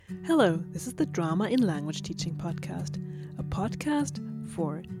Hello, this is the Drama in Language Teaching podcast, a podcast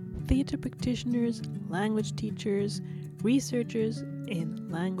for theatre practitioners, language teachers, researchers in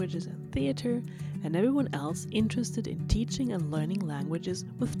languages and theatre, and everyone else interested in teaching and learning languages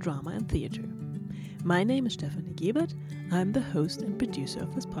with drama and theatre. My name is Stephanie Gebert. I'm the host and producer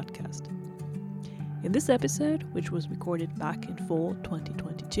of this podcast. In this episode, which was recorded back in fall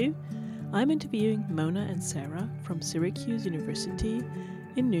 2022, I'm interviewing Mona and Sarah from Syracuse University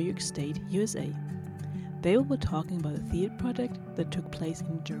in New York State, USA. They will be talking about a theatre project that took place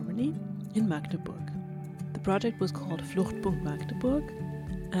in Germany, in Magdeburg. The project was called Fluchtpunkt Magdeburg,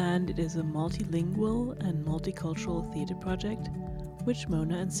 and it is a multilingual and multicultural theatre project which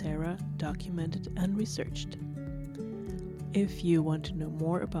Mona and Sarah documented and researched. If you want to know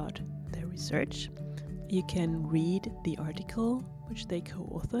more about their research, you can read the article which they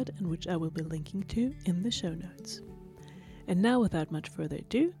co-authored and which I will be linking to in the show notes. And now, without much further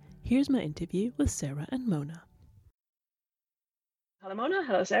ado, here's my interview with Sarah and Mona. Hello, Mona.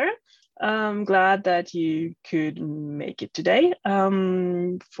 Hello, Sarah. I'm glad that you could make it today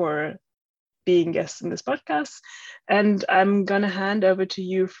for being guests in this podcast. And I'm going to hand over to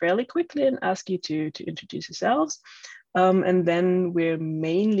you fairly quickly and ask you to introduce yourselves. And then we're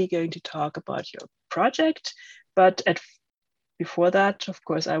mainly going to talk about your project. But before that, of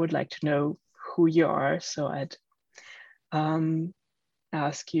course, I would like to know who you are. So I'd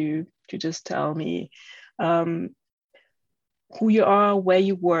ask you to just tell me who you are, where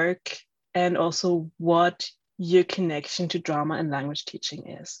you work, and also what your connection to drama and language teaching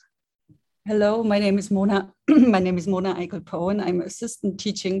is. Hello, my name is Mona. My name is Mona Eichel-Pohen. I'm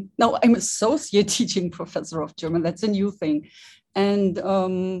I'm associate teaching professor of German. That's a new thing. And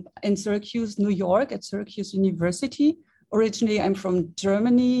in Syracuse, New York, at Syracuse University. Originally, I'm from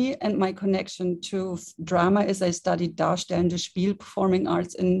Germany, and my connection to drama is I studied Darstellendes Spiel, performing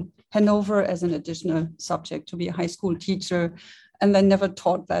arts in Hanover as an additional subject to be a high school teacher, and then never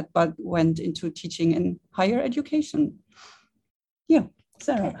taught that, but went into teaching in higher education. Yeah,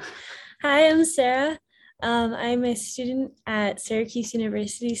 Sarah. Hi, I'm Sarah. I'm a student at Syracuse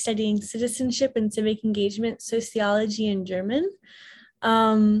University studying citizenship and civic engagement, sociology, and German.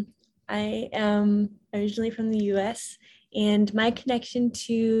 I am originally from the US, and my connection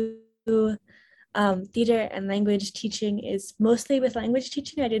to theater and language teaching is mostly with language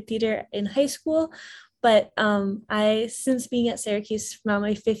teaching. I did theater in high school, but since being at Syracuse for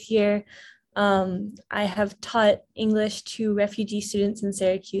my 5th year, I have taught English to refugee students in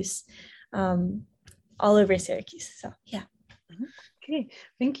Syracuse, all over Syracuse. So yeah. Okay,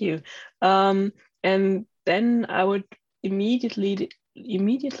 thank you. And then I would immediately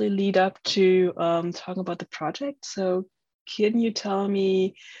lead up to talking about the project. So can you tell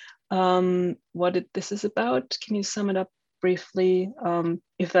me what this is about? Can you sum it up briefly,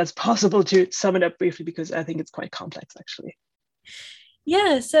 if that's possible to sum it up briefly, because I think it's quite complex actually.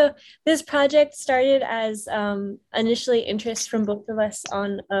 Yeah, so this project started as initially interest from both of us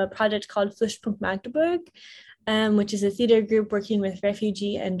on a project called Fluchtpunkt Magdeburg, which is a theater group working with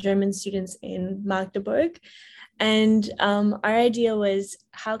refugee and German students in Magdeburg. And our idea was,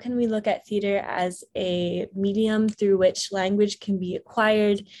 how can we look at theater as a medium through which language can be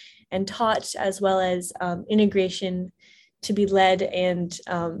acquired and taught, as well as integration to be led and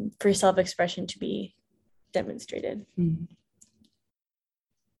for self-expression to be demonstrated. Mm-hmm.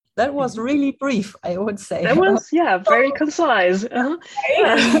 That was really brief, I would say. That was, very concise. Uh-huh.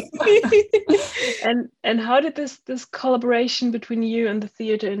 And how did this collaboration between you and the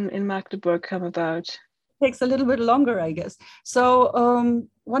theater in Magdeburg come about? Takes a little bit longer, I guess. So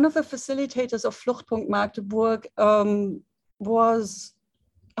one of the facilitators of Fluchtpunkt Magdeburg was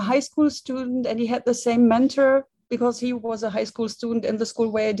a high school student, and he had the same mentor because he was a high school student in the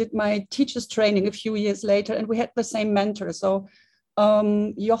school where I did my teacher's training a few years later, and we had the same mentor. So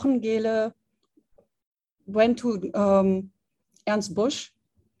Jochen Gehle went to Ernst Busch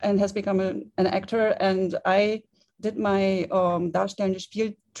and has become an actor, and I did my Darstellendes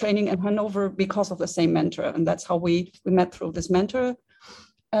Spiel training in Hanover because of the same mentor, and that's how we met through this mentor,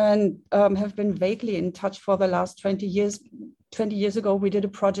 and have been vaguely in touch for the last 20 years. 20 years ago, we did a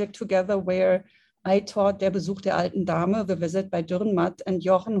project together where I taught Der Besuch der alten Dame, The Visit by Dürrenmatt, and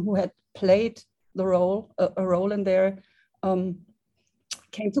Jochen, who had played a role in there,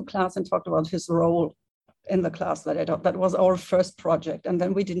 came to class and talked about his role in the class that I taught. That was our first project. And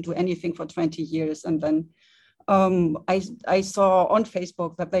then we didn't do anything for 20 years. And then I saw on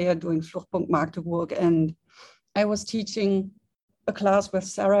Facebook that they are doing Fluchtpunkt Magdeburg, and I was teaching a class with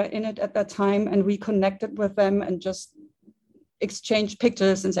Sarah in it at that time, and we connected with them and just exchanged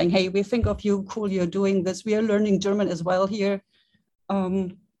pictures and saying, hey, we think of you, cool, you're doing this. We are learning German as well here.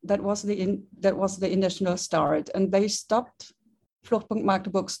 that was the initial start. And they stopped, Fluchtpunkt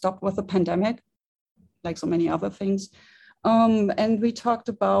Magdeburg stopped with the pandemic, like so many other things. And we talked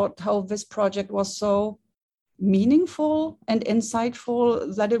about how this project was so meaningful and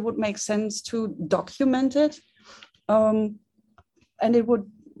insightful that it would make sense to document it. And it would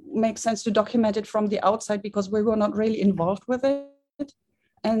make sense to document it from the outside because we were not really involved with it.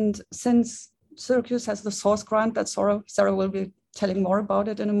 And since Syracuse has the source grant that Sarah will be telling more about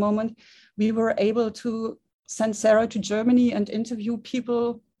it in a moment, we were able to send Sarah to Germany and interview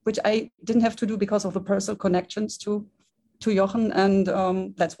people, which I didn't have to do because of the personal connections to Jochen.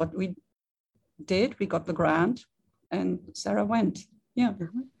 And that's what we did. We got the grant and Sarah went. Yeah.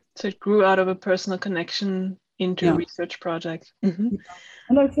 Mm-hmm. So it grew out of a personal connection into a research project. Mm-hmm.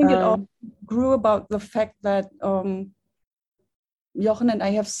 And I think it all grew about the fact that Jochen and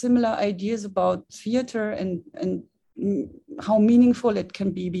I have similar ideas about theater and how meaningful it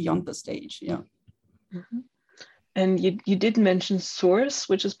can be beyond the stage. Yeah. Mm-hmm. And you did mention source,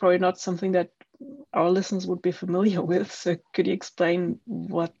 which is probably not something that our listeners would be familiar with. So could you explain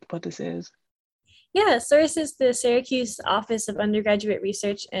what this is? Yeah, SOURCE is the Syracuse Office of Undergraduate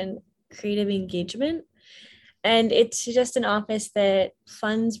Research and Creative Engagement. And it's just an office that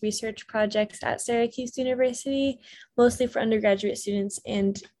funds research projects at Syracuse University, mostly for undergraduate students.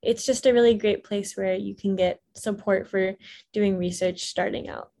 And it's just a really great place where you can get support for doing research starting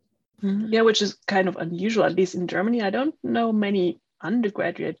out. Mm-hmm. Yeah, which is kind of unusual, at least in Germany. I don't know many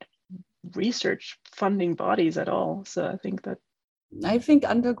undergraduate research funding bodies at all. So I think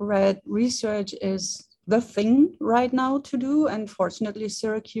undergrad research is the thing right now to do. And fortunately,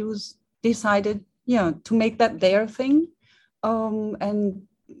 Syracuse decided to make that their thing. And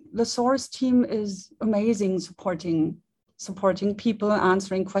the SOURCE team is amazing, supporting people,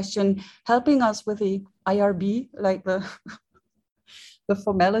 answering questions, helping us with the IRB, like the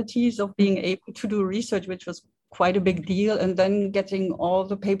formalities of being able to do research, which was quite a big deal. And then getting all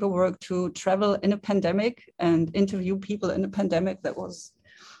the paperwork to travel in a pandemic and interview people in a pandemic. That was,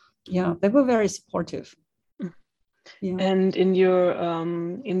 they were very supportive. Yeah. And in your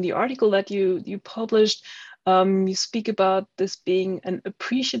in the article that you published, you speak about this being an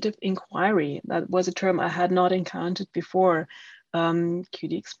appreciative inquiry. That was a term I had not encountered before. Could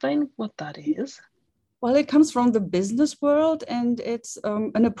you explain what that is? Well, it comes from the business world, and it's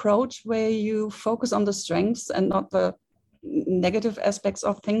an approach where you focus on the strengths and not the negative aspects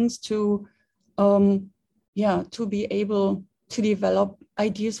of things to be able to develop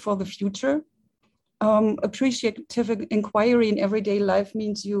ideas for the future. Appreciative inquiry in everyday life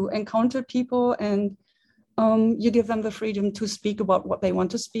means you encounter people and you give them the freedom to speak about what they want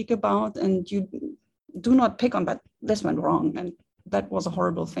to speak about, and you do not pick on that. This went wrong, and that was a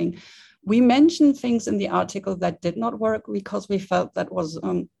horrible thing. We mentioned things in the article that did not work because we felt that were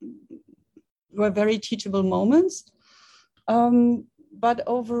very teachable moments. But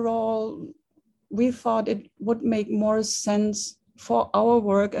overall, we thought it would make more sense for our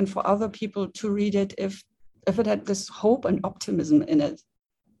work and for other people to read it if it had this hope and optimism in it.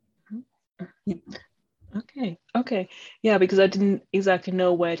 Yeah. Okay. Yeah, because I didn't exactly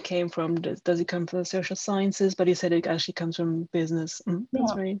know where it came from. Does it come from the social sciences? But you said it actually comes from business.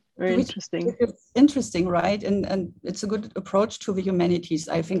 That's very, very interesting. It's interesting, right? And it's a good approach to the humanities,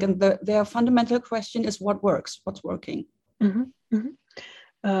 I think. And their fundamental question is what works, what's working. Mm-hmm.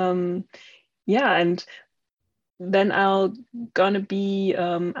 Mm-hmm. Yeah, and then I'll gonna be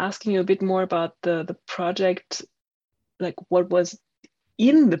asking you a bit more about the project, like what was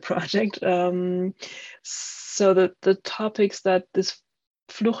in the project. So the topics that this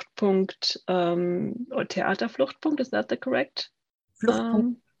Fluchtpunkt or Theaterfluchtpunkt, is that the correct?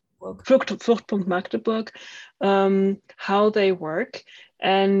 Fluchtpunkt Magdeburg, how they work.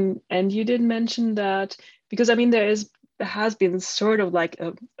 And you did mention that, because I mean there has been sort of like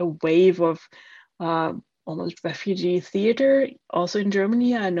a wave of almost refugee theater also in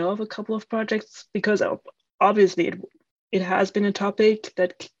Germany. I know of a couple of projects because obviously it has been a topic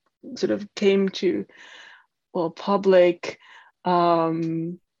that sort of came to public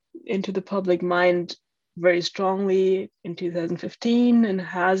into the public mind very strongly in 2015 and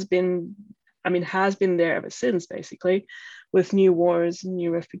has been there ever since, basically, with new wars,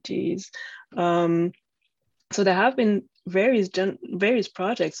 new refugees. So there have been various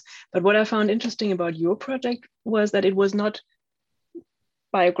projects, but what I found interesting about your project was that it was not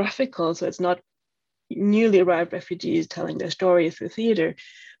biographical, so it's not newly arrived refugees telling their story through theater,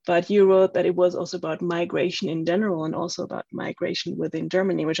 but you wrote that it was also about migration in general and also about migration within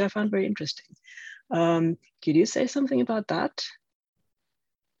Germany, which I found very interesting. Could you say something about that?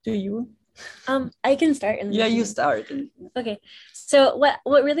 Do you? I can start. You start. Okay, So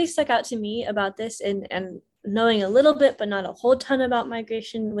what really stuck out to me about this, and knowing a little bit but not a whole ton about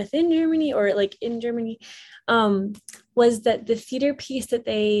migration within Germany or like in Germany, was that the theater piece that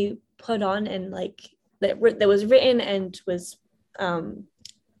they put on and like that was written and was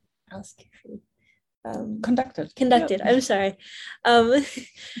conducted. Yep. I'm sorry.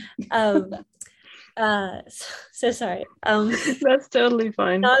 So sorry. That's totally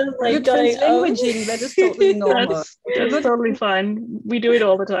fine. Like you're translanguaging. That is totally normal. That's totally fine. We do it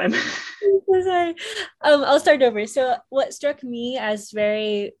all the time. So sorry. I'll start over. So what struck me as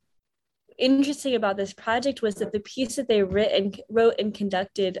very interesting about this project was that the piece that they wrote and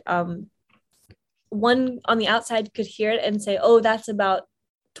conducted, one on the outside could hear it and say, oh, that's about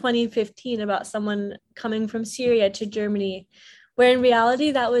 2015, about someone coming from Syria to Germany, where in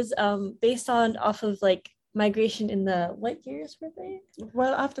reality that was based off of like migration in the, what years were they?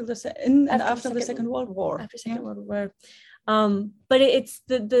 Well, after the Second World War. After Second World War. But it's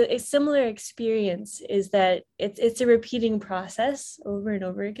the similar experience is that it's a repeating process over and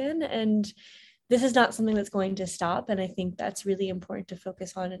over again, and this is not something that's going to stop. And I think that's really important to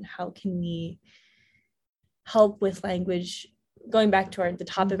focus on. And how can we help with language? Going back to the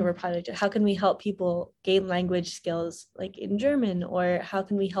topic of our project, how can we help people gain language skills like in German, or how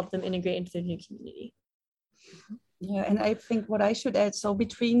can we help them integrate into their new community? Yeah, and I think what I should add, so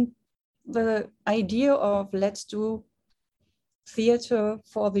between the idea of let's do theater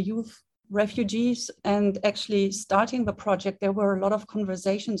for the youth refugees and actually starting the project, there were a lot of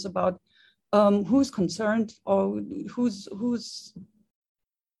conversations about who's concerned or who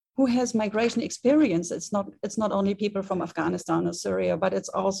has migration experience. It's not only people from Afghanistan or Syria, but it's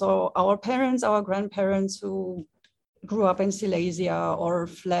also our parents, our grandparents who grew up in Silesia or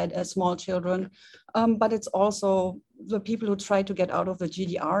fled as small children. But it's also the people who try to get out of the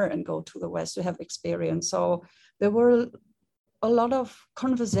GDR and go to the West to have experience. So there were a lot of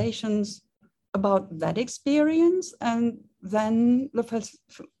conversations about that experience. And then the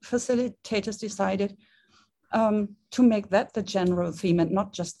facilitators decided to make that the general theme and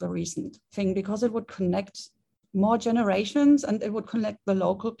not just the recent thing, because it would connect more generations and it would connect the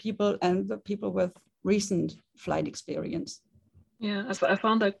local people and the people with recent flight experience. Yeah, I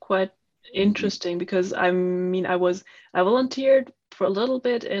found that quite interesting because I volunteered for a little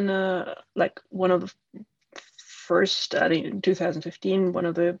bit in one of the first, I think in 2015,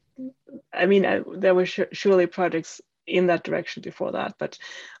 there were surely projects in that direction before that, but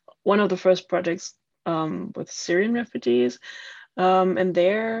one of the first projects with Syrian refugees, and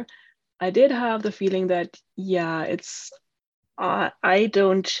there I did have the feeling that I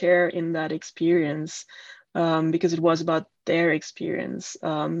don't share in that experience because it was about their experience,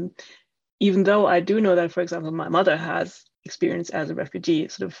 even though I do know that, for example, my mother has experience as a refugee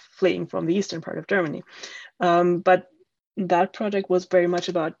sort of fleeing from the eastern part of Germany, but that project was very much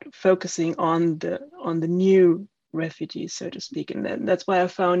about focusing on the new refugees, so to speak, and that's why I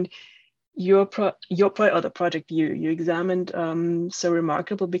found your project you examined so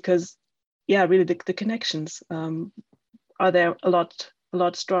remarkable, because really the connections are there a lot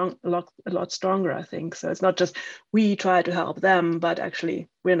stronger, I think. So it's not just we try to help them, but actually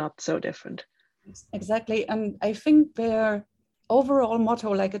we're not so different. Exactly. And I think their overall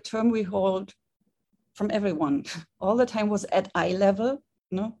motto, like a term we hold from everyone all the time, was at eye level,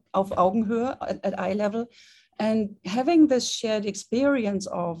 auf Augenhöhe, at eye level. And having this shared experience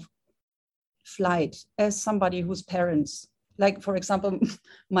of flight as somebody whose parents, like for example,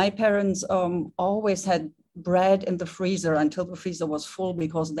 my parents always had bread in the freezer until the freezer was full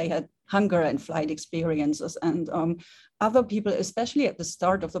because they had hunger and flight experiences. And other people, especially at the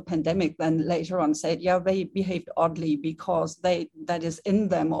start of the pandemic, then later on said, they behaved oddly because that is in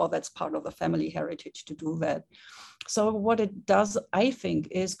them, or that's part of the family heritage to do that. So what it does, I think,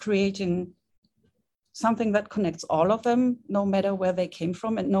 is creating something that connects all of them, no matter where they came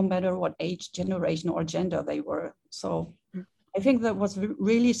from and no matter what age, generation, or gender they were. So I think that was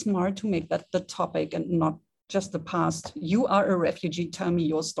really smart to make that the topic and not just the past. You are a refugee, tell me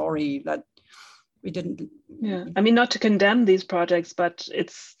your story. That we didn't. Yeah, I mean, not to condemn these projects, but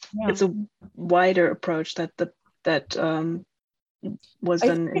it's a wider approach that was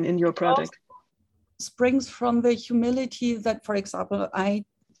done in your project. Springs from the humility that, for example, I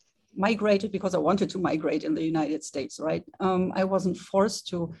migrated because I wanted to migrate in the United States, right? I wasn't forced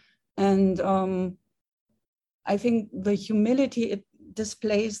to. And I think the humility it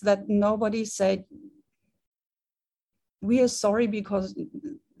displays that nobody said, we are sorry because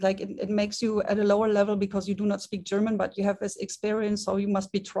it makes you at a lower level because you do not speak German, but you have this experience, so you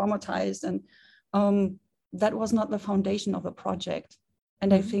must be traumatized. And that was not the foundation of the project.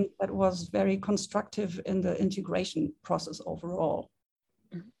 And I think that was very constructive in the integration process overall.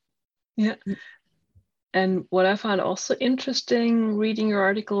 Yeah. And what I found also interesting reading your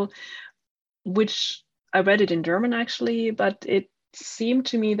article, which I read it in German actually, but it seemed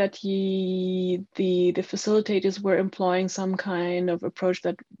to me that the facilitators were employing some kind of approach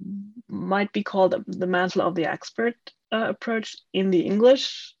that might be called the mantle of the expert approach in the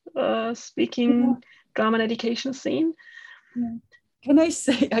English speaking drama and education scene. Yeah. Can I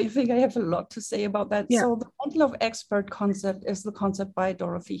say, I think I have a lot to say about that. Yeah. So the mantle of expert concept is the concept by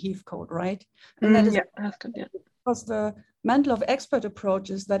Dorothy Heathcote, right? And that is that's good, yeah. Because the mantle of expert approach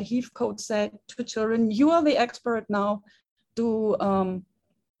is that Heathcote said to children, you are the expert now, do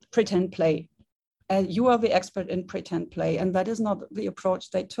pretend play. And you are the expert in pretend play. And that is not the approach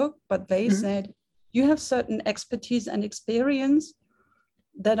they took, but they said, you have certain expertise and experience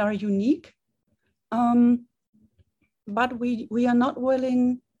that are unique. But we are not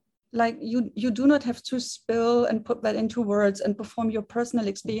willing, like you do not have to spill and put that into words and perform your personal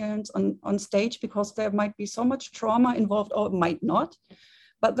experience on stage, because there might be so much trauma involved, or it might not.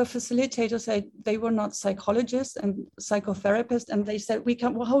 But the facilitators said they were not psychologists and psychotherapists, and they said,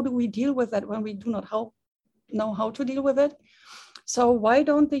 well, how do we deal with that when we do not know how to deal with it? So why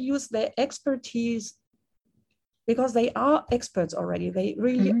don't they use their expertise? Because they are experts already. They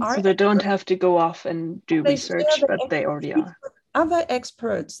really are. So they don't have to go off and do research, but they already are. Other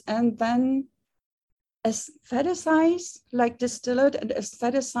experts, and then aestheticize, like distill it and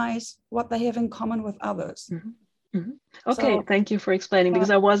aestheticize what they have in common with others. Okay, so, thank you for explaining,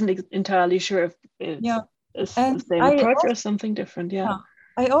 because I wasn't entirely sure if it's the same approach or something different. Yeah.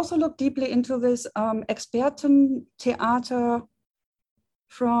 I also looked deeply into this Expertentheater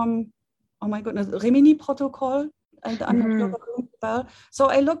from, oh my goodness, Rimini Protocol. And I'm not sure well. So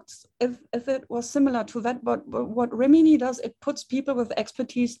I looked if it was similar to that, but what Rimini does, it puts people with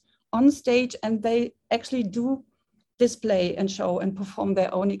expertise on stage, and they actually do display and show and perform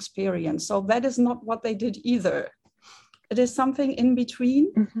their own experience. So that is not what they did either. It is something in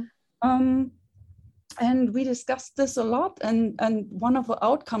between. And we discussed this a lot, and one of the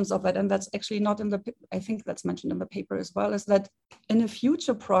outcomes of it, and that's actually not in the, I think that's mentioned in the paper as well, is that in a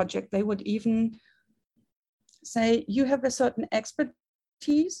future project, they would even say, you have a certain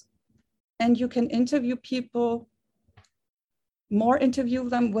expertise and you can interview people, interview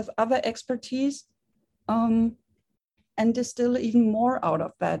them with other expertise, and distill even more out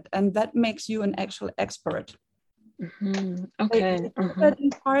of that. And that makes you an actual expert. Okay. They did that in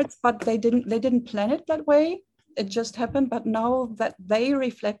parts, but they didn't plan it that way. It just happened. But now that they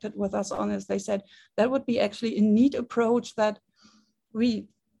reflected with us on this, they said that would be actually a neat approach, that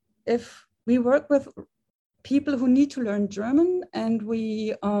if we work with people who need to learn German, and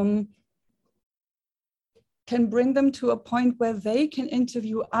we can bring them to a point where they can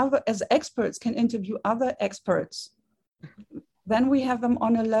interview as experts can interview other experts. Then we have them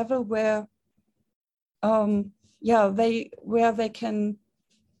on a level where they can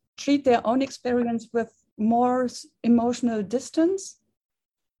treat their own experience with more emotional distance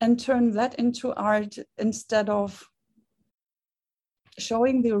and turn that into art, instead of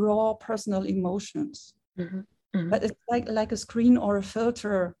showing the raw personal emotions. But it's like a screen or a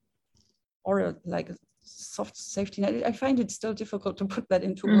filter, or like a soft safety net. I find it still difficult to put that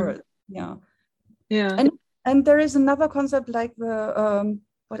into words. Yeah. And there is another concept, like the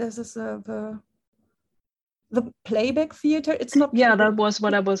what is this, the playback theater. It's not. Yeah, that was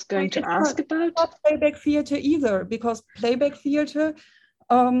what I was going to ask about. It's not playback theater either, because playback theater,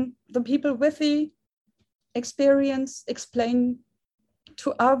 the people with the experience explain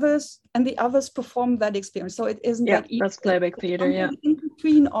to others, and the others perform that experience. So it isn't that easy. That's playback theater. In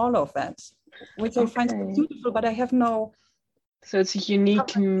between all of that, which I find so beautiful, but I have no. So it's a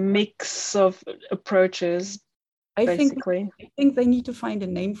unique mix of approaches. I think they need to find a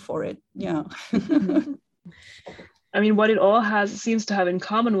name for it. Yeah. I mean, what it all seems to have in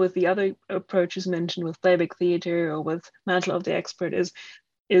common with the other approaches mentioned with playback theater or with mantle of the expert is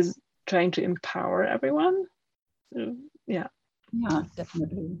trying to empower everyone. So, yeah. Yeah,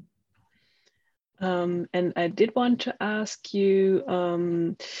 definitely. And I did want to ask you,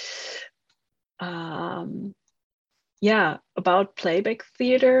 about playback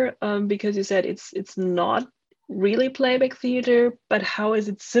theater, because you said it's not really playback theater, but how is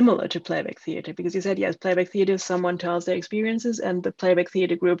it similar to playback theater? Because you said, yes, playback theater, someone tells their experiences and the playback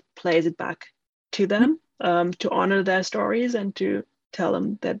theater group plays it back to them, to honor their stories and to tell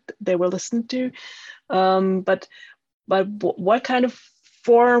them that they were listened to. But what kind of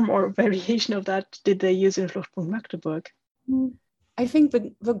form or variation of that did they use in Fluchtpunkt Magdeburg? I think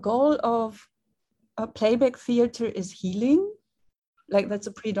the goal of playback theater is healing. like that's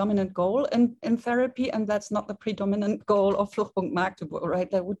a predominant goal in therapy, and that's not the predominant goal of Fluchtpunkt Magdeburg, right?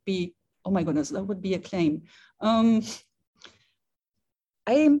 That would be, oh my goodness, that would be a claim.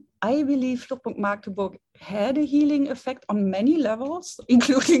 I believe Fluchtpunkt Magdeburg had a healing effect on many levels,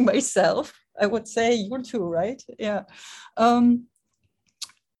 including myself. I would say you too, right? Yeah.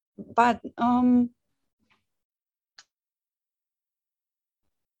 But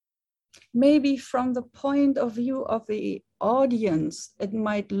maybe from the point of view of the audience, it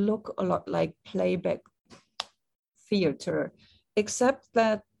might look a lot like playback theater, except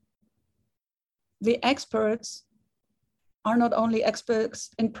that the experts are not only experts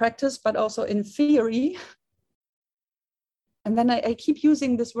in practice, but also in theory. And then I keep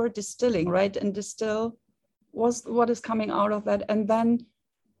using this word distilling, right? And distill was what is coming out of that, and then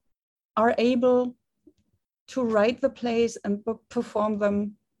are able to write the plays and perform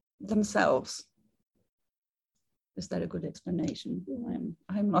them themselves. Is that a good explanation?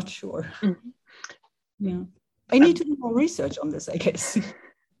 I'm not sure. Mm-hmm. Yeah, I need to do more research on this, I guess.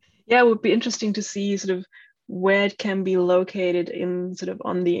 Yeah, it would be interesting to see sort of where it can be located in sort of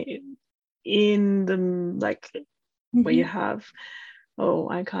in the like mm-hmm. where you have,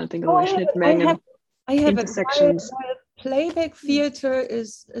 I can't think of the I have intersections. While playback theater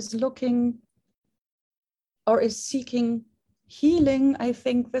is looking or is seeking healing, I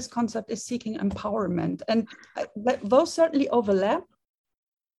think this concept is seeking empowerment, and those certainly overlap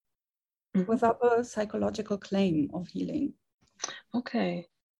mm-hmm. with our psychological claim of healing. Okay,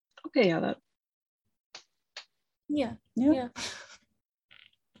 yeah, yeah.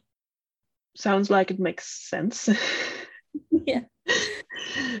 Sounds like it makes sense. Yeah.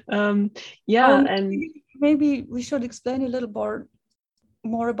 And maybe we should explain a little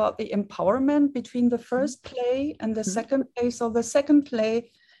more about the empowerment between the first play and the mm-hmm. second play. So the second play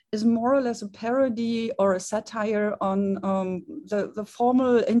is more or less a parody or a satire on the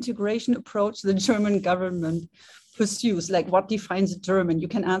formal integration approach the German government pursues, like what defines a German. You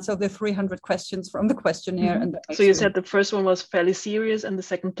can answer the 300 questions from the questionnaire. Mm-hmm. And so you said the first one was fairly serious and the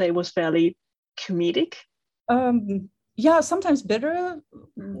second play was fairly comedic? Yeah, sometimes bitter,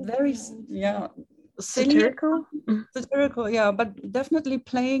 very, yeah. Satirical? Satirical, yeah, but definitely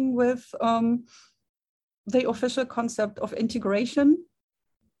playing with the official concept of integration.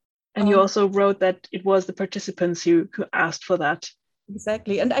 And you also wrote that it was the participants who asked for that.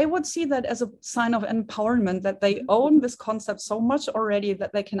 Exactly. And I would see that as a sign of empowerment, that they own this concept so much already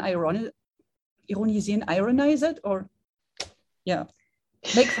that they can ironize it, or yeah,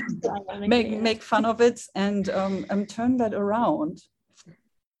 make fun of it and turn that around.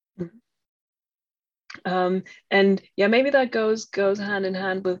 And yeah, maybe that goes hand in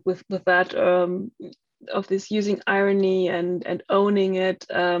hand with that of this using irony and owning it,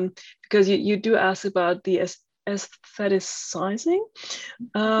 because you do ask about the aestheticizing,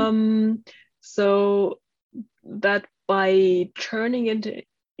 so that by turning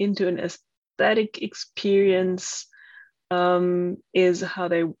into an aesthetic experience is how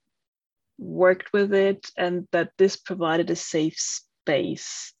they worked with it, and that this provided a safe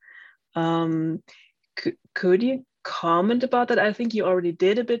space. Could you comment about that? I think you already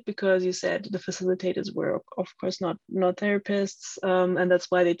did a bit, because you said the facilitators were of course not therapists, and that's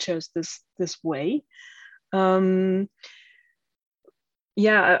why they chose this way. Yeah,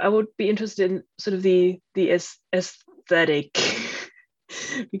 I would be interested in sort of the aesthetic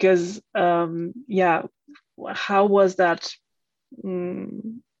because yeah, how was that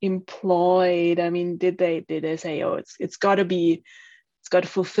employed? I mean, did they say, oh, it's got to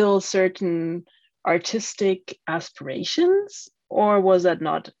fulfill certain artistic aspirations, or was that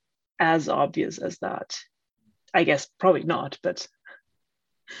not as obvious as that? I guess probably not, but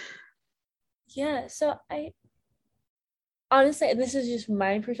yeah. So I honestly, and this is just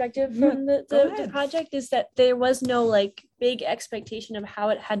my perspective from the project, is that there was no like big expectation of how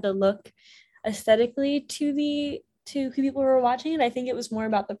it had to look aesthetically to who people were watching it. I think it was more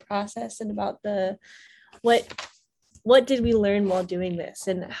about the process and about the what did we learn while doing this,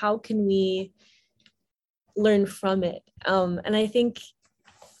 and how can we learn from it. And I think,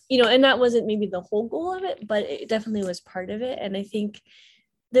 and that wasn't maybe the whole goal of it, but it definitely was part of it. And I think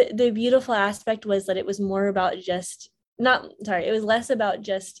the beautiful aspect was that it was more about it was less about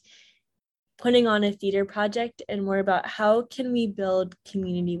just putting on a theater project and more about how can we build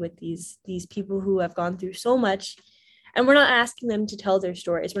community with these people who have gone through so much. And we're not asking them to tell their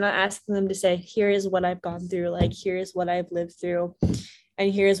stories. We're not asking them to say, here is what I've gone through, like, here is what I've lived through,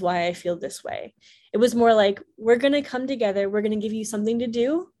 and here's why I feel this way. It was more like, we're going to come together. We're going to give you something to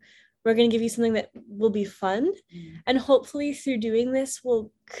do. We're going to give you something that will be fun. And hopefully through doing this,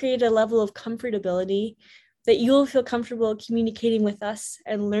 we'll create a level of comfortability that you'll feel comfortable communicating with us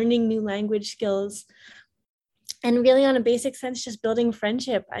and learning new language skills. And really, on a basic sense, just building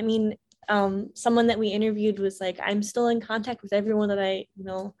friendship. I mean, someone that we interviewed was like, I'm still in contact with everyone that I,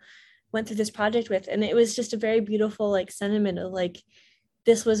 went through this project with. And it was just a very beautiful like sentiment of like,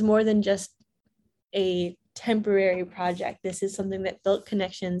 this was more than just a temporary project. This is something that built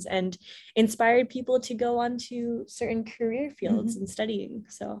connections and inspired people to go on to certain career fields and studying.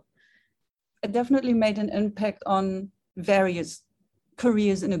 So it definitely made an impact on various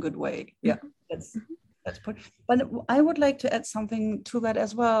careers in a good way. Yeah, that's put. But I would like to add something to that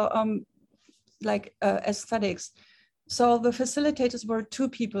as well, like aesthetics. So the facilitators were two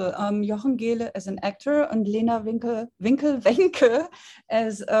people, Jochen Gehle as an actor and Lena Wenke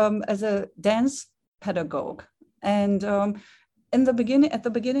as a dance pedagogue. And at the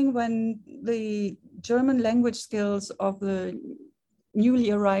beginning, when the German language skills of the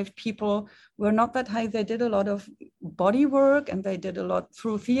newly arrived people were not that high, they did a lot of body work and they did a lot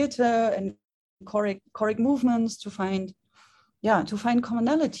through theater and choric movements to find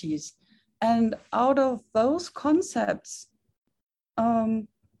commonalities. And out of those concepts, like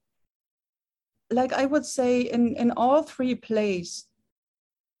I would say in all three plays,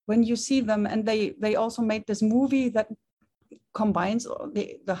 when you see them, and they also made this movie that combines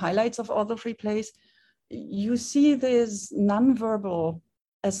the highlights of all the three plays, you see this nonverbal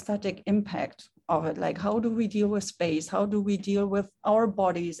aesthetic impact of it. Like, how do we deal with space? How do we deal with our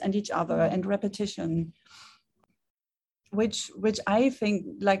bodies and each other and repetition? Which I think,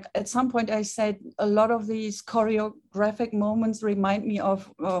 like at some point I said, a lot of these choreographic moments remind me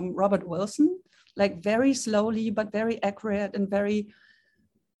of Robert Wilson, like very slowly, but very accurate and very,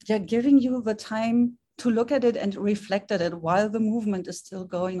 giving you the time to look at it and reflect at it while the movement is still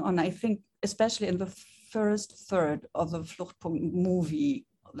going on. I think, especially in the first third of the Fluchtpunkt movie,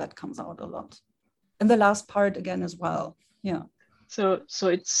 that comes out a lot. And the last part again as well, yeah. So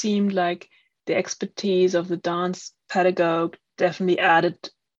it seemed like the expertise of the dance pedagogue definitely added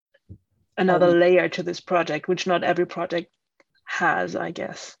another layer to this project, which not every project has, I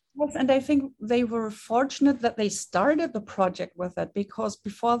guess. Yes, and I think they were fortunate that they started the project with that, because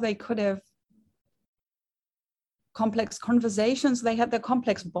before they could have complex conversations, they had their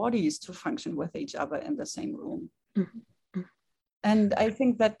complex bodies to function with each other in the same room. Mm-hmm. And I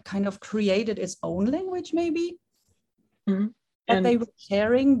think that kind of created its own language, maybe. Mm-hmm. That they were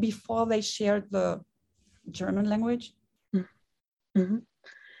sharing before they shared the German language. Mm-hmm.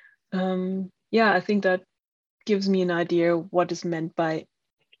 Yeah, I think that gives me an idea what is meant by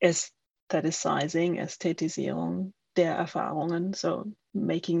Ästhetisierung der Erfahrungen, so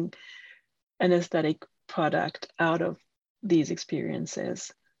making an aesthetic product out of these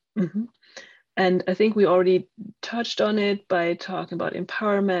experiences. Mm-hmm. And I think we already touched on it by talking about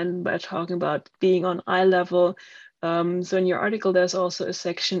empowerment, by talking about being on eye level. So in your article, there's also a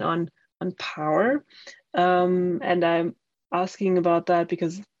section on power. And I'm asking about that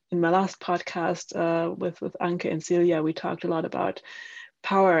because in my last podcast with Anke and Celia, we talked a lot about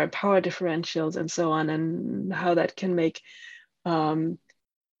power differentials and so on, and how that can make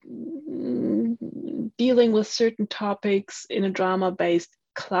dealing with certain topics in a drama-based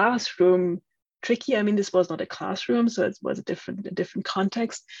classroom tricky. I mean, this was not a classroom, so it was a different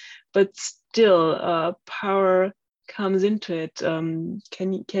context, but still power comes into it.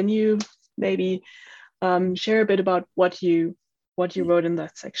 Can you maybe share a bit about what you wrote in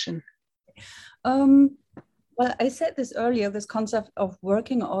that section? Well, I said this earlier, this concept of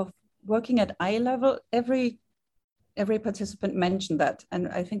working at eye level. Every participant mentioned that, and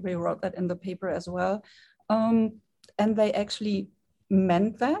I think we wrote that in the paper as well. And they actually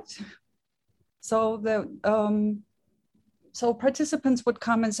meant that. So so participants would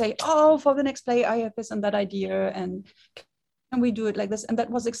come and say, "Oh, for the next play, I have this and that idea, and can we do it like this?" And that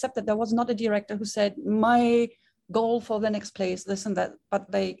was accepted. There was not a director who said, "My goal for the next play is this and that,"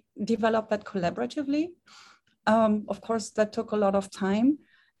 but they developed that collaboratively. Of course, that took a lot of time,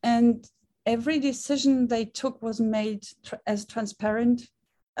 and every decision they took was made as transparent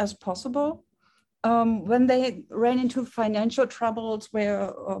as possible. When they ran into financial troubles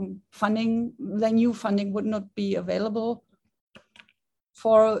where they knew funding would not be available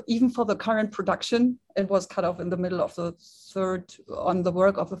even for the current production, it was cut off in the middle of the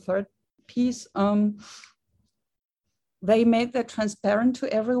third piece. They made that transparent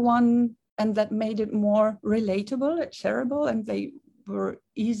to everyone, and that made it more relatable and shareable, and they were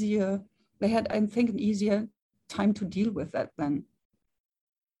easier. They had, I think, an easier time to deal with that then.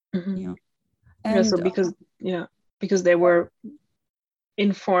 Mm-hmm. Yeah. And so because they were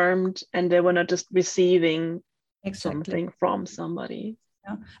informed and they were not just receiving something from somebody.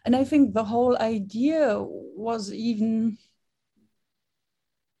 Yeah. And I think the whole idea was even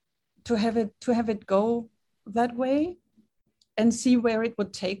to have it go that way and see where it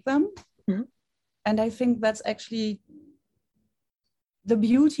would take them. Mm-hmm. And I think that's actually the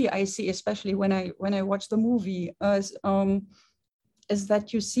beauty I see, especially when I watch the movie, is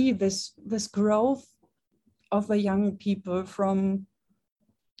that you see this growth of the young people from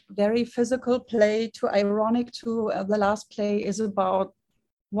very physical play to ironic to the last play is about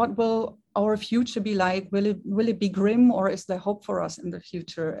what will our future be like? Will it be grim, or is there hope for us in the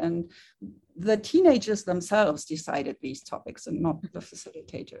future? And the teenagers themselves decided these topics and not the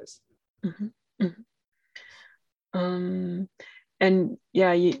facilitators. Mm-hmm. Mm-hmm. And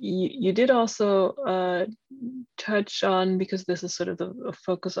yeah, you did also touch on, because this is sort of the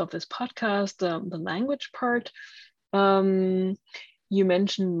focus of this podcast, the language part. You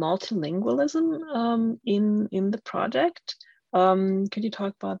mentioned multilingualism in the project. Could you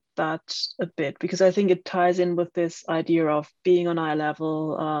talk about that a bit? Because I think it ties in with this idea of being on eye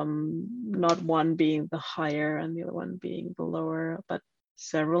level, not one being the higher and the other one being the lower, but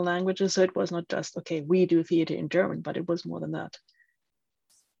several languages. So it was not just, okay, we do theater in German, but it was more than that.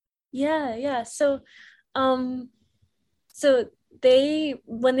 Yeah. So when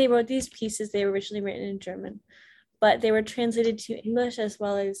they wrote these pieces, they were originally written in German, but they were translated to English as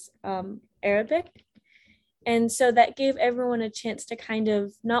well as Arabic. And so that gave everyone a chance to kind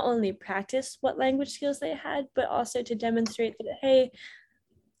of not only practice what language skills they had, but also to demonstrate that, hey,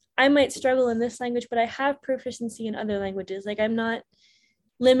 I might struggle in this language, but I have proficiency in other languages. Like, I'm not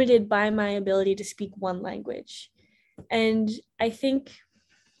limited by my ability to speak one language. And I think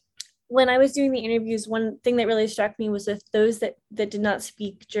when I was doing the interviews, one thing that really struck me was with those that did not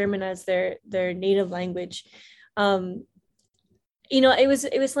speak German as their native language. It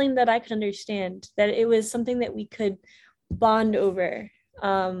was something that I could understand, that it was something that we could bond over,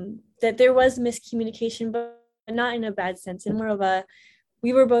 that there was miscommunication, but not in a bad sense, and more of a,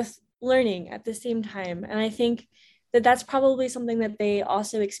 we were both learning at the same time. And I think that that's probably something that they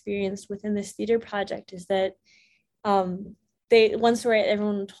also experienced within this theater project, is that one story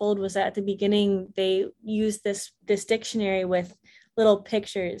everyone told was that at the beginning they used this dictionary with little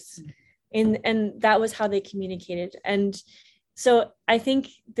pictures, and that was how they communicated. And so I think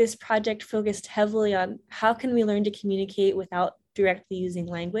this project focused heavily on how can we learn to communicate without directly using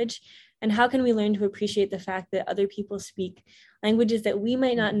language, and how can we learn to appreciate the fact that other people speak languages that we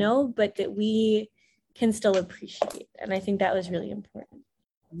might not know, but that we can still appreciate. And I think that was really important.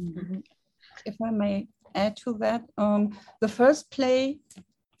 Mm-hmm. If I may add to that, the first play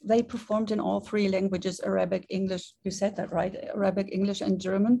they performed in all three languages, Arabic, English, you said that right, Arabic, English, and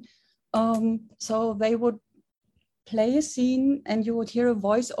German. So they would play a scene and you would hear a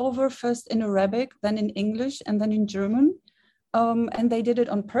voiceover first in Arabic, then in English, and then in German. And they did it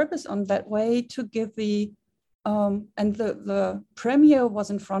on purpose on that way to give and the premiere was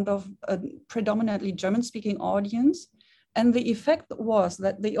in front of a predominantly German-speaking audience. And the effect was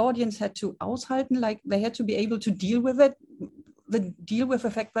that the audience had to aushalten, like they had to be able to deal with it, deal with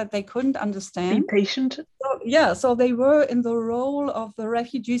the fact that they couldn't understand. Be patient. So they were in the role of the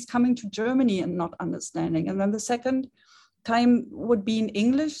refugees coming to Germany and not understanding. And then the second time would be in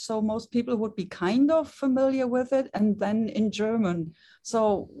English, so most people would be kind of familiar with it, and then in German.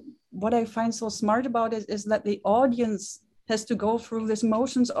 So what I find so smart about it is that the audience has to go through these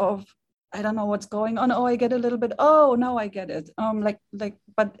motions of, I don't know what's going on. Oh, I get a little bit. Oh, now I get it.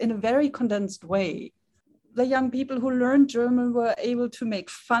 But in a very condensed way. The young people who learned German were able to make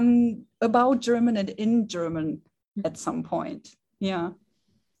fun about German and in German at some point. Yeah.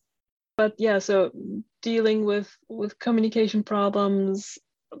 But yeah, so dealing with communication problems,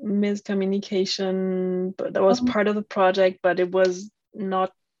 miscommunication, but that was part of the project, but it was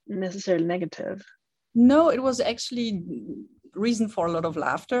not necessarily negative. No, it was actually reason for a lot of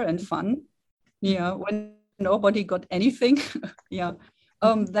laughter and fun. Yeah, when nobody got anything. Yeah,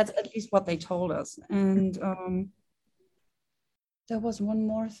 that's at least what they told us. And there was one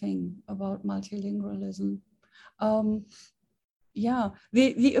more thing about multilingualism. Yeah,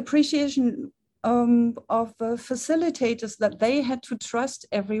 the appreciation of the facilitators, that they had to trust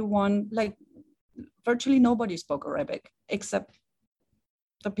everyone. Like virtually nobody spoke Arabic except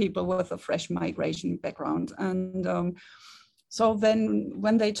the people with a fresh migration background. And so then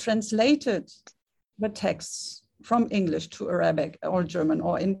when they translated the texts from English to Arabic or German,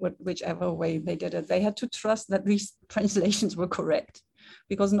 or in whichever way they did it, they had to trust that these translations were correct,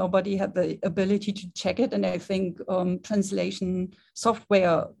 because nobody had the ability to check it. And I think translation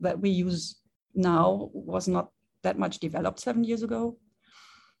software that we use now was not that much developed 7 years ago.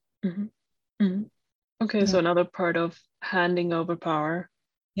 Mm-hmm. Mm-hmm. Okay, yeah. So another part of handing over power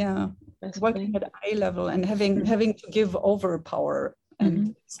Yeah, basically. working at eye level and having to give over power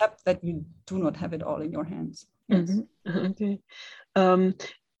and accept that you do not have it all in your hands. Yes. Okay.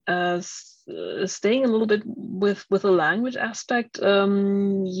 Staying a little bit with the language aspect,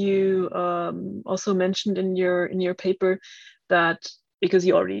 you also mentioned in your paper that, because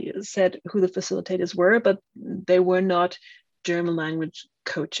you already said who the facilitators were, but they were not German language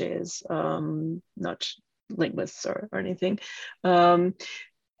coaches, not linguists or anything.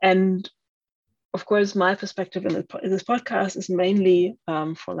 And of course, my perspective in this podcast is mainly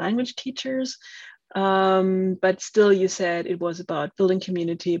for language teachers. But still, you said it was about building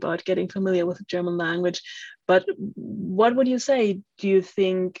community, about getting familiar with the German language. But what would you say? Do you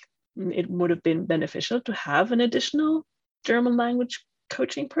think it would have been beneficial to have an additional German language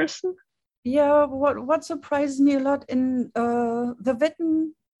coaching person? Yeah, what surprised me a lot in the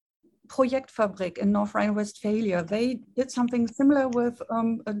Witten Projektfabrik in North Rhine-Westphalia, they did something similar with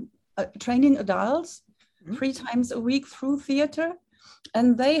training adults 3 times a week through theater.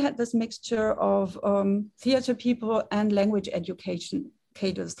 And they had this mixture of theater people and language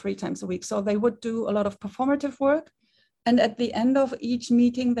educators 3 times a week. So they would do a lot of performative work. And at the end of each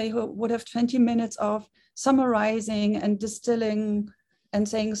meeting, they would have 20 minutes of summarizing and distilling and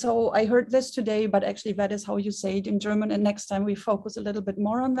saying, so I heard this today, but actually that is how you say it in German. And next time we focus a little bit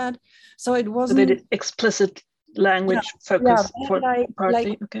more on that. So it wasn't— So they did explicit language focus for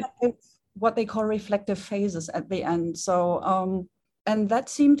partly. Okay. What they call reflective phases at the end. So, and that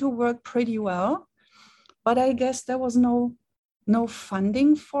seemed to work pretty well, but I guess there was no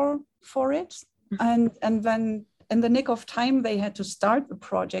funding for it. And then in the nick of time, they had to start the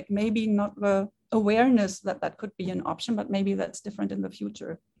project, maybe not the awareness that could be an option, but maybe that's different in the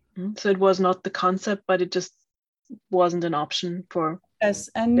future. So it was not the concept, but it just wasn't an option for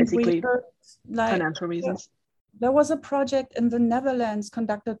basically financial reasons. There was a project in the Netherlands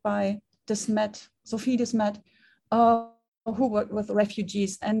conducted by Sophie de Smet, who worked with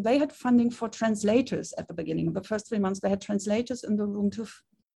refugees, and they had funding for translators at the beginning. The first 3 months, they had translators in the room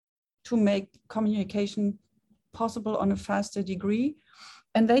to make communication possible on a faster degree.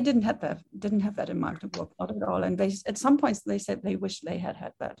 And they didn't have that in Magdeburg, not at all. And they, at some points, they said they wish they had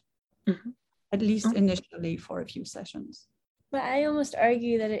that, at least initially for a few sessions. But I almost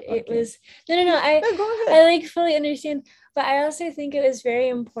argue that it was no. I like fully understand, but I also think it was very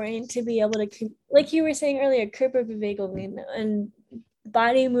important to be able to, like you were saying earlier, Körperbewegung and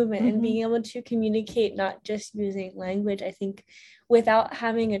body movement and being able to communicate, not just using language. I think without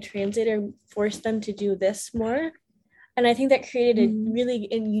having a translator forced them to do this more. And I think that created a really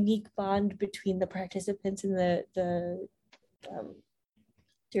unique bond between the participants and the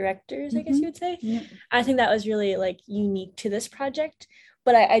directors, I guess you would say. Yeah. I think that was really like unique to this project.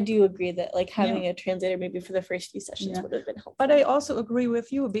 But I do agree that like having a translator maybe for the first few sessions would have been helpful. But I also agree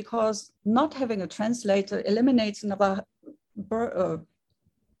with you, because not having a translator eliminates another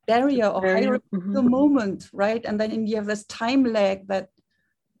barrier or hierarchical moment, right? And then you have this time lag that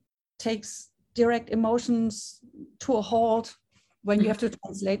takes direct emotions to a halt when you have to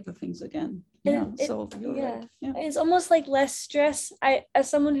translate the things again. It's almost like less stress. As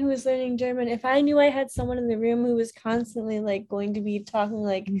someone who is learning German, if I knew I had someone in the room who was constantly like going to be talking,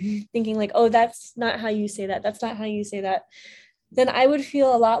 like thinking like, oh, that's not how you say that, that's not how you say that, then I would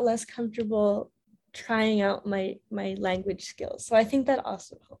feel a lot less comfortable trying out my language skills. So I think that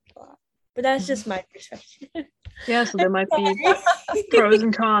also helped a lot. But that's just my perspective. Yeah, so there might be pros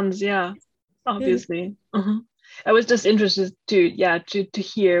and cons, obviously. I was just interested to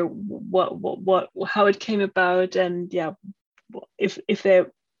hear what how it came about, and if they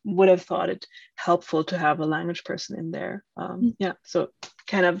would have thought it helpful to have a language person in there. So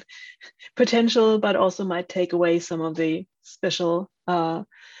kind of potential, but also might take away some of the special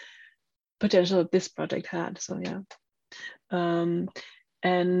potential this project had. So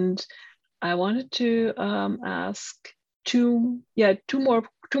and I wanted to ask two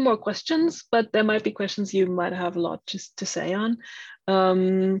more questions, but there might be questions you might have a lot just to say on.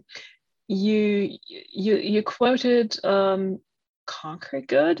 You quoted Conquer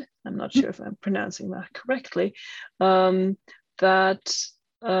Good. I'm not sure if I'm pronouncing that correctly. That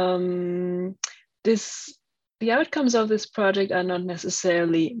the outcomes of this project are not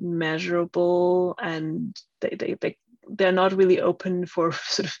necessarily measurable, and they're not really open for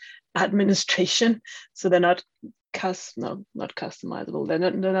sort of administration. So they're not not customizable.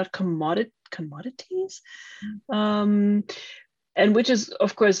 They're not commodities. And which is,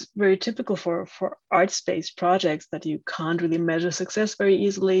 of course, very typical for arts-based projects, that you can't really measure success very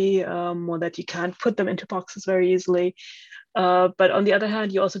easily, or that you can't put them into boxes very easily. But on the other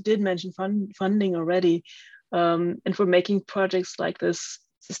hand, you also did mention funding already. And for making projects like this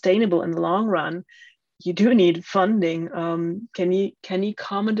sustainable in the long run, you do need funding. Can you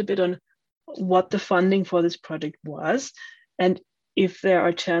comment a bit on what the funding for this project was, and if there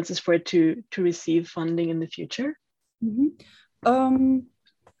are chances for it to receive funding in the future? Mm-hmm.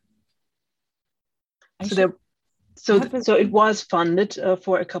 So it was funded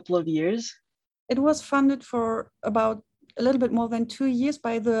for a couple of years. It was funded for about a little bit more than 2 years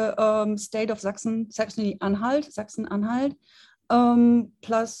by the state of Sachsen-Anhalt,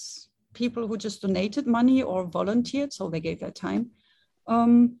 plus people who just donated money or volunteered, so they gave their time.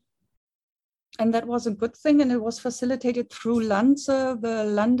 And that was a good thing, and it was facilitated through LANZE, the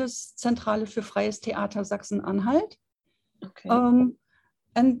Landeszentrale für Freies Theater Sachsen-Anhalt. Okay.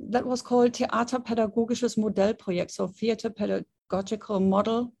 And that was called Theaterpädagogisches Modellprojekt, so Theater Pedagogical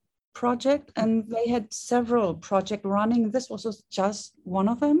Model Project. And they had several projects running. This was just one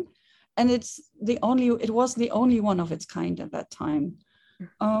of them. And it was the only one of its kind at that time.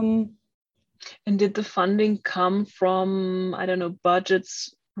 And did the funding come from, I don't know,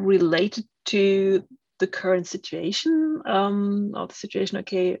 budgets related to the current situation, or the situation,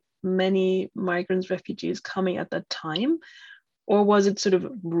 okay, many migrants, refugees coming at that time? Or was it sort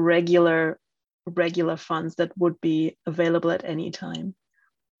of regular funds that would be available at any time?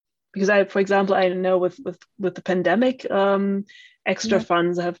 Because for example, I know with the pandemic, extra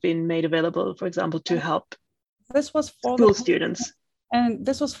funds have been made available, for example, to help this was for school students. And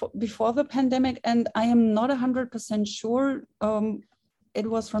this was before the pandemic, and I am not 100% sure. It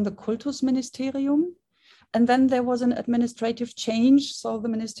was from the Kultusministerium. And then there was an administrative change. So the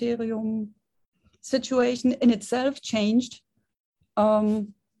ministerium situation in itself changed.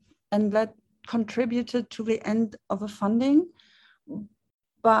 And that contributed to the end of the funding.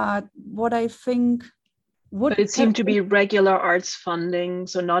 But what I think would... But it seemed to be regular arts funding,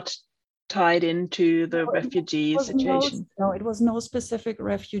 so not tied into the refugee situation. No, it was no specific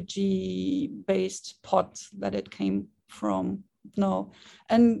refugee-based pot that it came from. No.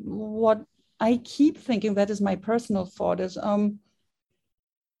 And what I keep thinking, that is my personal thought, is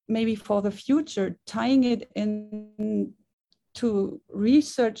maybe for the future, tying it in to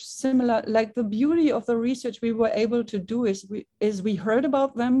research similar, like the beauty of the research we were able to do is we heard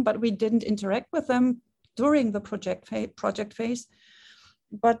about them, but we didn't interact with them during the project phase,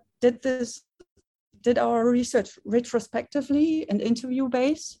 but did our research retrospectively and interview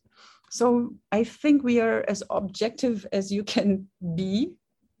based. So I think we are as objective as you can be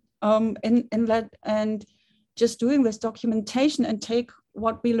in that, and just doing this documentation and take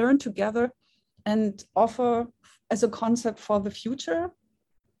what we learned together and offer as a concept for the future,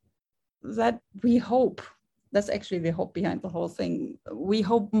 that we hope, that's actually the hope behind the whole thing, we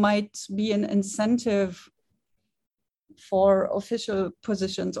hope might be an incentive for official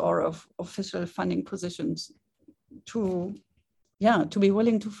positions or of official funding positions to be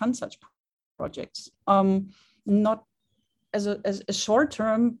willing to fund such projects. Not as a short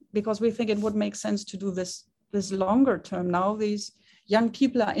term, because we think it would make sense to do this longer term. Now these young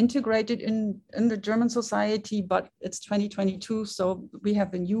people are integrated in the German society, but it's 2022, so we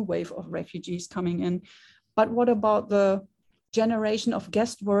have a new wave of refugees coming in. But what about the generation of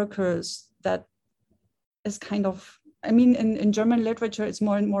guest workers that is kind of, I mean, in German literature, it's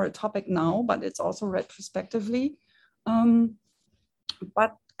more and more a topic now, but it's also retrospectively.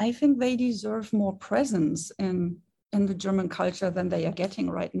 But I think they deserve more presence in the German culture than they are getting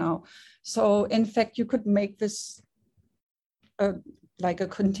right now. So in fact, you could make this like a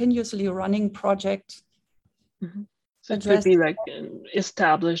continuously running project. Mm-hmm. So it could be like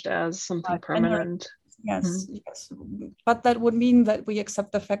established as something permanent. Yes, yes. But that would mean that we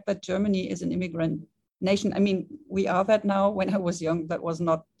accept the fact that Germany is an immigrant nation. I mean, we are that now. When I was young, that was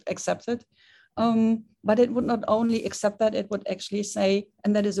not accepted. But it would not only accept that, it would actually say,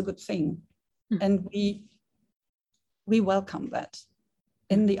 and that is a good thing. Mm-hmm. And we welcome that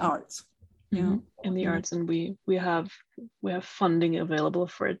in the arts. Mm-hmm. In the arts, and we have funding available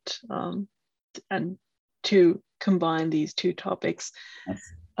for it, and to combine these two topics, yes.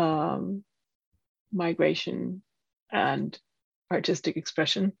 Migration and artistic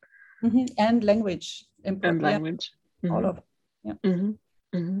expression, mm-hmm. and language, and language, mm-hmm. all of it. Yeah.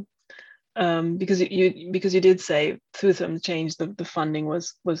 Mm-hmm. Mm-hmm. Because you did say through some change the funding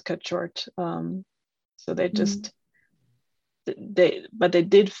was cut short, so they just. But they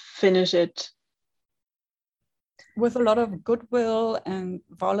did finish it with a lot of goodwill and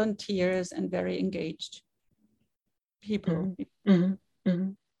volunteers and very engaged people. Mm-hmm.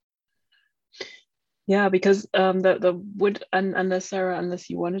 Mm-hmm. Yeah, because the would, unless Sarah, unless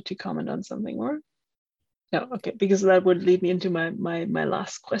you wanted to comment on something more. No, okay, because that would lead me into my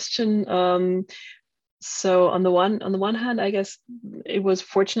last question. So on the one hand, I guess it was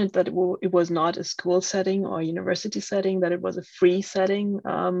fortunate that it was not a school setting or university setting, that it was a free setting,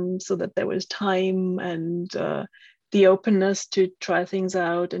 so that there was time and the openness to try things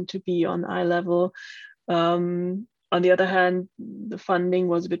out and to be on eye level. On the other hand, the funding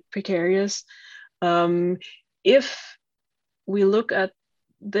was a bit precarious. If we look at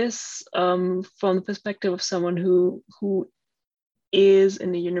this from the perspective of someone who is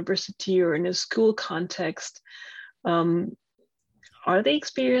in a university or in a school context, are the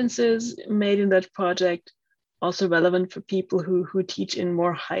experiences made in that project also relevant for people who teach in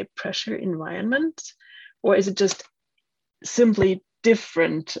more high pressure environments, or is it just simply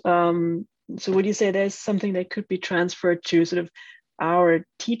different? So would you say there's something that could be transferred to sort of our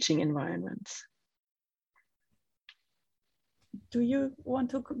teaching environments? Do you want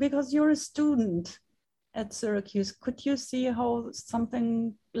to, because you're a student at Syracuse, could you see how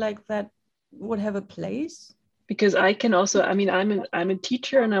something like that would have a place? Because I can also, I mean, I'm a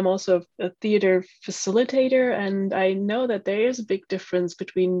teacher and I'm also a theater facilitator, and I know that there is a big difference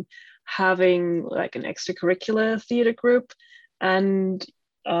between having like an extracurricular theater group and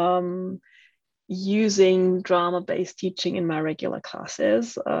using drama-based teaching in my regular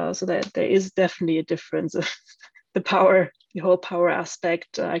classes. So that there is definitely a difference of the whole power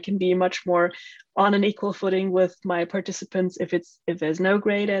aspect. I can be much more on an equal footing with my participants if there's no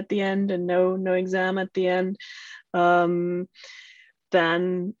grade at the end and no exam at the end,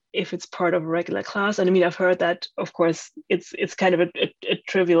 than if it's part of a regular class. And I mean, I've heard that, of course, it's kind of a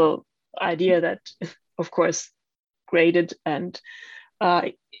trivial idea that, of course, graded and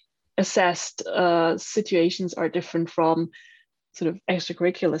assessed situations are different from sort of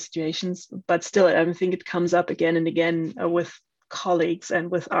extracurricular situations, but still, I think it comes up again and again with colleagues and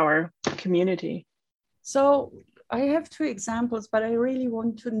with our community. So I have two examples, but I really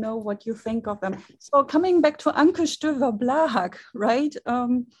want to know what you think of them. So coming back to Anke Stöver-Blahak, right?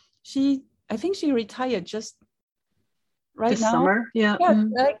 I think she retired just right this now. Summer, yeah,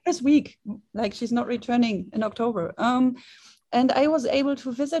 like this week, like she's not returning in October. And I was able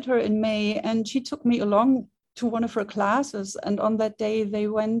to visit her in May, and she took me along to one of her classes. And on that day, they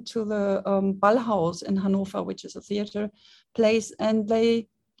went to the Ballhaus in Hanover, which is a theater place. And they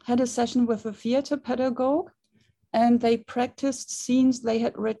had a session with a theater pedagogue, and they practiced scenes they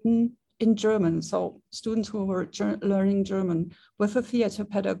had written in German. So students who were learning German with a theater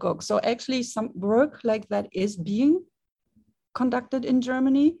pedagogue. So actually some work like that is being conducted in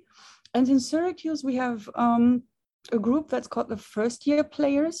Germany. And in Syracuse, we have a group that's called the first year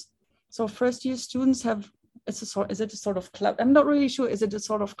players. So first year students have, is it a sort of club? I'm not really sure, is it a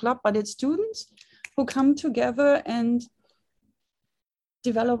sort of club, but it's students who come together and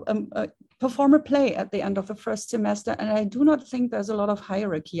develop, perform a play at the end of the first semester. And I do not think there's a lot of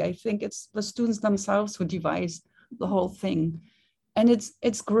hierarchy. I think it's the students themselves who devise the whole thing. And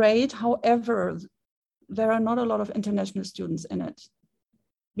it's great. However, there are not a lot of international students in it.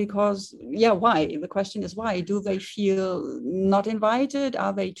 Because, yeah, why? The question is why? Do they feel not invited?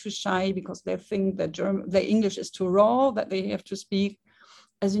 Are they too shy because they think that their English is too raw, that they have to speak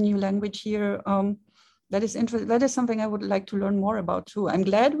as a new language here? That is interesting. That is something I would like to learn more about too. I'm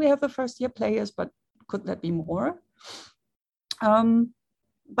glad we have the first year players, but could that be more?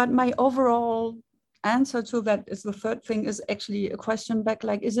 But my overall answer to that is the third thing is actually a question back,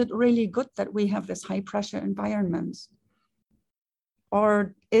 like, is it really good that we have this high pressure environments?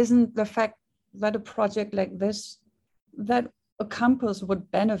 Or isn't the fact that a project like this, that a campus would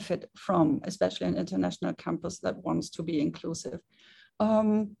benefit from, especially an international campus that wants to be inclusive,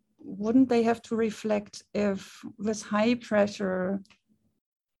 wouldn't they have to reflect if this high pressure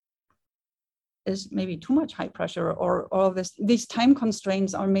is maybe too much high pressure, or these time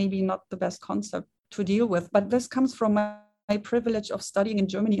constraints are maybe not the best concept to deal with? But this comes from my privilege of studying in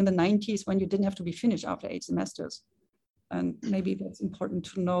Germany in the 90s when you didn't have to be finished after 8 semesters. And maybe that's important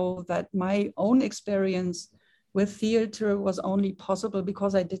to know, that my own experience with theater was only possible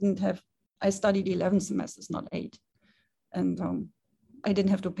because I studied 11 semesters, not 8. And I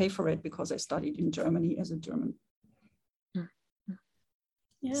didn't have to pay for it because I studied in Germany as a German.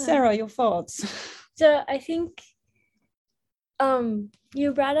 Yeah. Sarah, your thoughts? So I think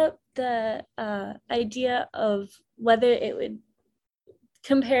you brought up the idea of whether it would,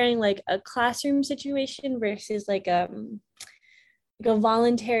 comparing like a classroom situation versus like a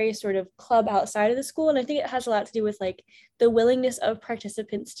voluntary sort of club outside of the school. And I think it has a lot to do with like the willingness of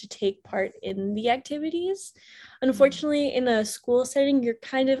participants to take part in the activities. Unfortunately, in a school setting, you're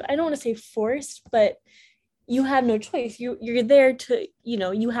kind of, I don't want to say forced, but you have no choice. You're there to,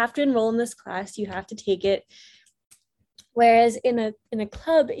 you have to enroll in this class, you have to take it. Whereas in a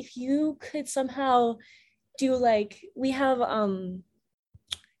club, if you could somehow do like, we have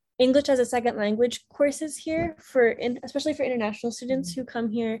English as a second language courses here especially for international students who come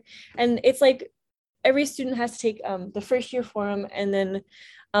here, and it's like every student has to take the first year forum, and then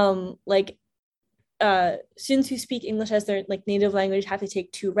like students who speak English as their like native language have to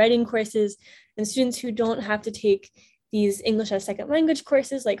take 2 writing courses, and students who don't have to take these English as second language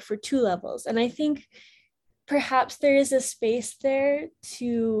courses like for 2 levels. And I think perhaps there is a space there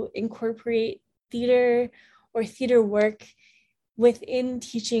to incorporate theater or theater work within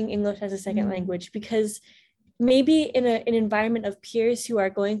teaching English as a second language, because maybe in an environment of peers who are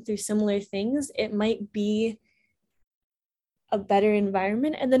going through similar things, it might be a better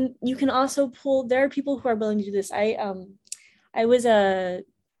environment. And then you can also there are people who are willing to do this. I was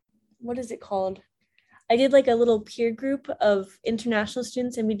what is it called? I did like a little peer group of international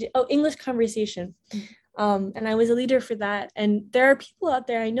students, and we did English conversation. And I was a leader for that. And there are people out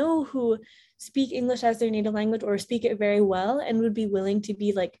there I know who speak English as their native language or speak it very well, and would be willing to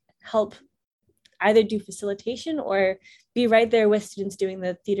be like help either do facilitation or be right there with students doing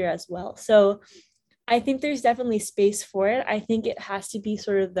the theater as well. So I think there's definitely space for it. I think it has to be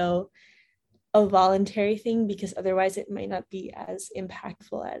sort of though a voluntary thing, because otherwise it might not be as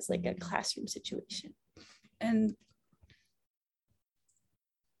impactful as like a classroom situation. And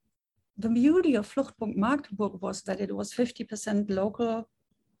the beauty of Fluchtpunkt Magdeburg was that it was 50% local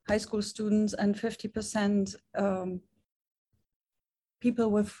high school students and 50%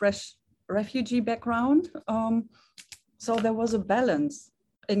 people with fresh refugee background. So there was a balance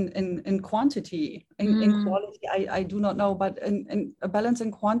in quantity. In quality, I do not know, but in a balance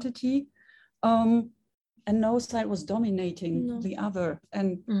in quantity. And no side was dominating the other.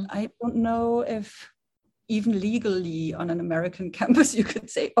 And I don't know if even legally on an American campus you could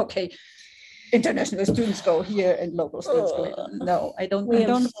say, okay, international students go here and local students go here. No, I don't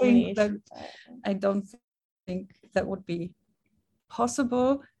think that would be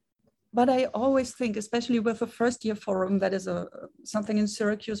possible. But I always think, especially with the first year forum, that is something in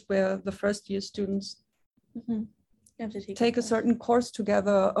Syracuse where the first year students have to take a certain course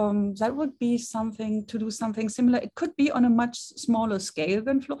together. That would be something to do something similar. It could be on a much smaller scale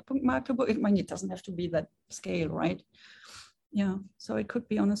than Fluchtpunkt Magdeburg. I mean, it doesn't have to be that scale, right? Yeah, so it could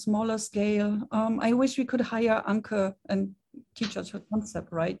be on a smaller scale. I wish we could hire Anke and teach us her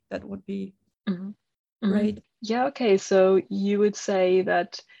concept, right? That would be great. Yeah, okay. So you would say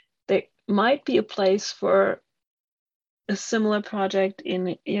that there might be a place for a similar project in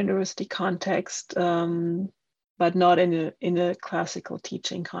a university context, but not in a classical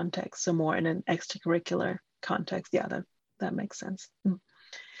teaching context, so more in an extracurricular context. Yeah, that makes sense.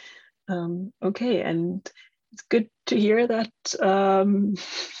 Okay, and it's good to hear that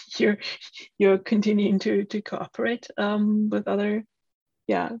you're continuing to cooperate with other,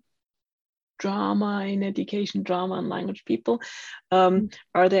 drama in education, drama and language people.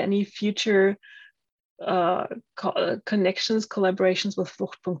 Are there any future connections, collaborations with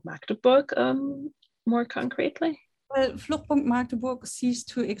Fluchtpunkt Magdeburg more concretely? Well, Fluchtpunkt Magdeburg ceased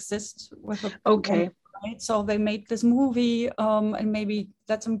to exist with a right? So they made this movie, and maybe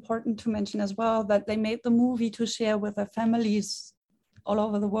that's important to mention as well, that they made the movie to share with their families all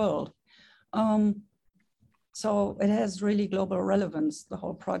over the world. So it has really global relevance, the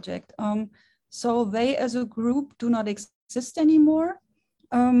whole project. So they as a group do not exist anymore.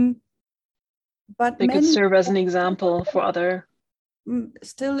 But they could serve as an example for other.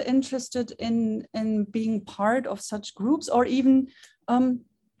 Still interested in being part of such groups, or even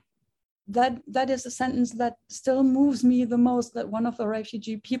that is a sentence that still moves me the most, that one of the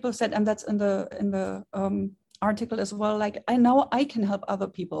refugee people said, and that's in the article as well, like, I know I can help other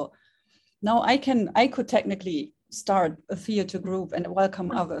people. Now I could technically start a theater group and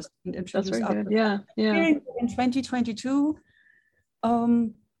welcome others and introduce others. Yeah. In 2022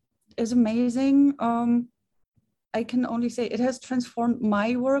 is amazing. I can only say it has transformed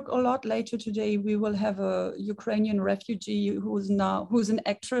my work a lot. Later today, we will have a Ukrainian refugee who's an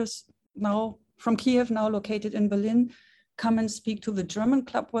actress now from Kiev, now located in Berlin, come and speak to the German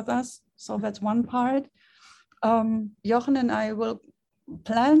club with us. So that's one part. Jochen and I will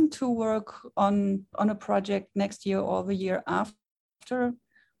plan to work on a project next year or the year after,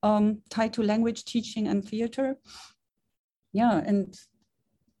 tied to language teaching and theater. Yeah, and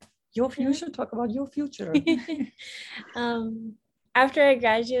you should talk about your future. After I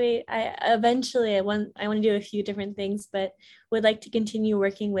graduate, I want to do a few different things, but would like to continue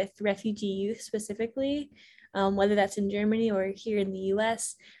working with refugee youth specifically, whether that's in Germany or here in the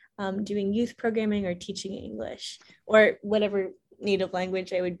US, doing youth programming or teaching English or whatever native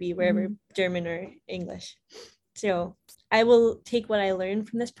language I would be, wherever German or English. So I will take what I learned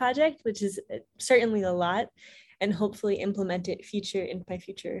from this project, which is certainly a lot, and hopefully implement it in my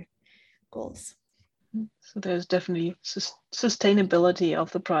future goals. So there's definitely sustainability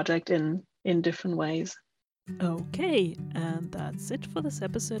of the project in different ways. Okay, and that's it for this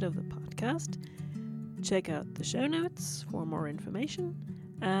episode of the podcast. Check out the show notes for more information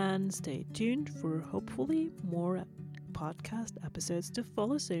and stay tuned for hopefully more podcast episodes to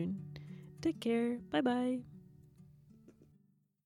follow soon. Take care. Bye bye.